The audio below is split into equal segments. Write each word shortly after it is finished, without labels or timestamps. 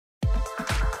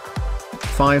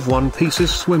5 one-pieces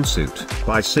swimsuit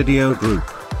by Sidiou Group.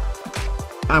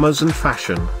 Amazon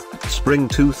Fashion, Spring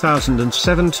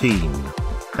 2017.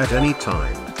 At any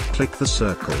time, click the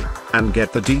circle, and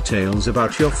get the details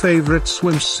about your favorite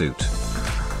swimsuit.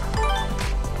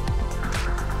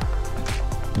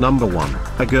 Number 1,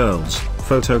 a girl's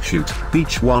photoshoot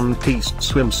beach one-piece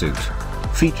swimsuit.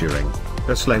 Featuring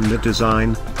a slender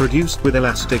design, produced with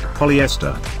elastic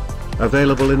polyester.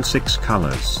 Available in 6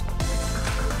 colors.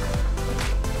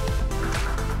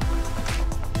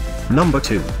 Number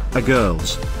 2, a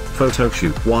girl's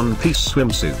photoshoot one-piece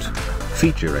swimsuit.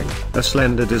 Featuring a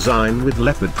slender design with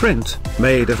leopard print,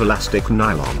 made of elastic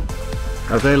nylon.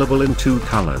 Available in 2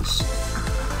 colors.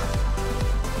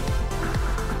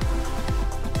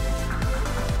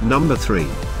 Number 3,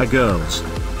 a girl's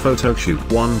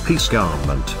photoshoot one-piece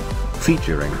garment.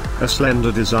 Featuring a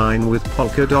slender design with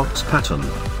polka dots pattern,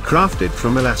 crafted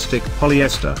from elastic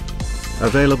polyester.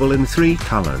 Available in 3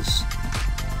 colors.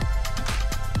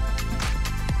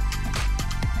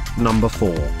 Number 4,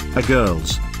 a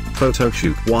girl's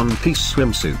photoshoot one-piece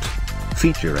swimsuit.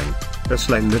 Featuring a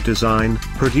slender design,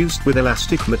 produced with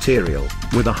elastic material,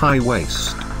 with a high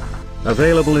waist.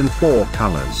 Available in 4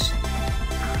 colors.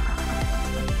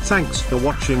 Thanks for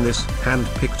watching this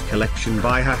hand-picked collection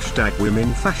by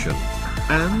 #WomenFashion.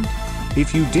 And,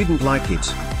 if you didn't like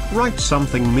it, write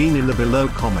something mean in the below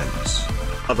comments.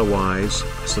 Otherwise,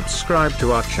 subscribe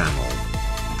to our channel.